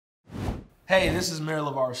Hey, this is Mayor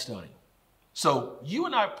LeVar Stoney. So you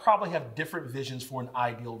and I probably have different visions for an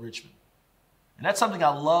ideal Richmond. And that's something I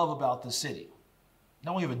love about the city.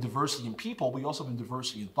 Not only have a diversity in people, we also have a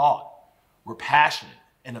diversity in thought. We're passionate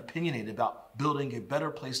and opinionated about building a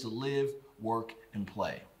better place to live, work, and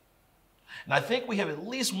play. And I think we have at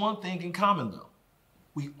least one thing in common though.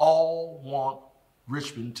 We all want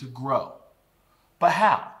Richmond to grow. But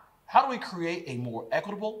how? How do we create a more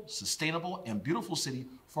equitable, sustainable, and beautiful city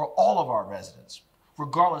for all of our residents,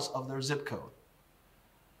 regardless of their zip code?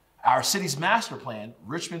 Our city's master plan,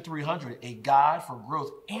 Richmond 300, a guide for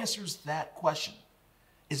growth, answers that question.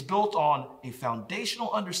 It's built on a foundational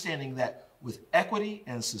understanding that with equity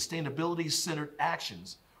and sustainability-centered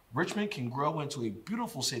actions, Richmond can grow into a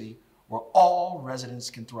beautiful city where all residents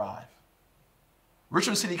can thrive.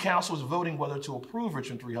 Richmond City Council is voting whether to approve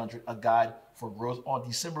Richmond 300, a guide for growth, on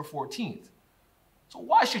December 14th. So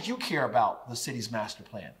why should you care about the city's master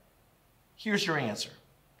plan? Here's your answer.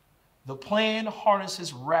 The plan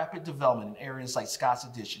harnesses rapid development in areas like Scott's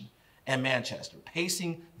Addition and Manchester,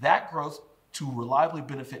 pacing that growth to reliably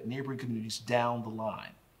benefit neighboring communities down the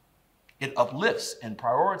line. It uplifts and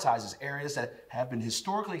prioritizes areas that have been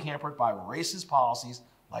historically hampered by racist policies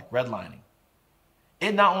like redlining.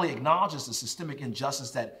 It not only acknowledges the systemic injustice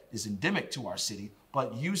that is endemic to our city,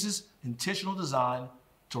 but uses intentional design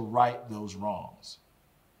to right those wrongs.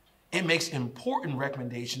 It makes important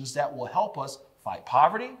recommendations that will help us fight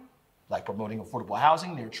poverty, like promoting affordable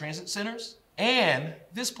housing near transit centers. And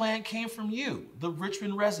this plan came from you, the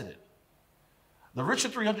Richmond resident. The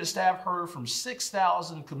Richmond 300 staff heard from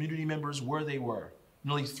 6,000 community members where they were,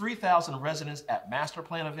 nearly 3,000 residents at master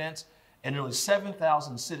plan events, and nearly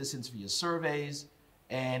 7,000 citizens via surveys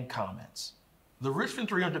and comments. The Richmond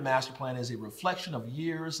 300 Master Plan is a reflection of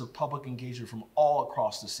years of public engagement from all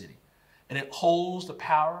across the city, and it holds the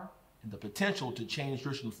power and the potential to change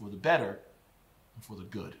Richmond for the better and for the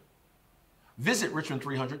good. Visit Richmond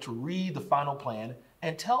 300 to read the final plan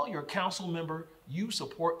and tell your council member you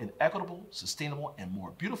support an equitable, sustainable, and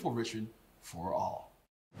more beautiful Richmond for all.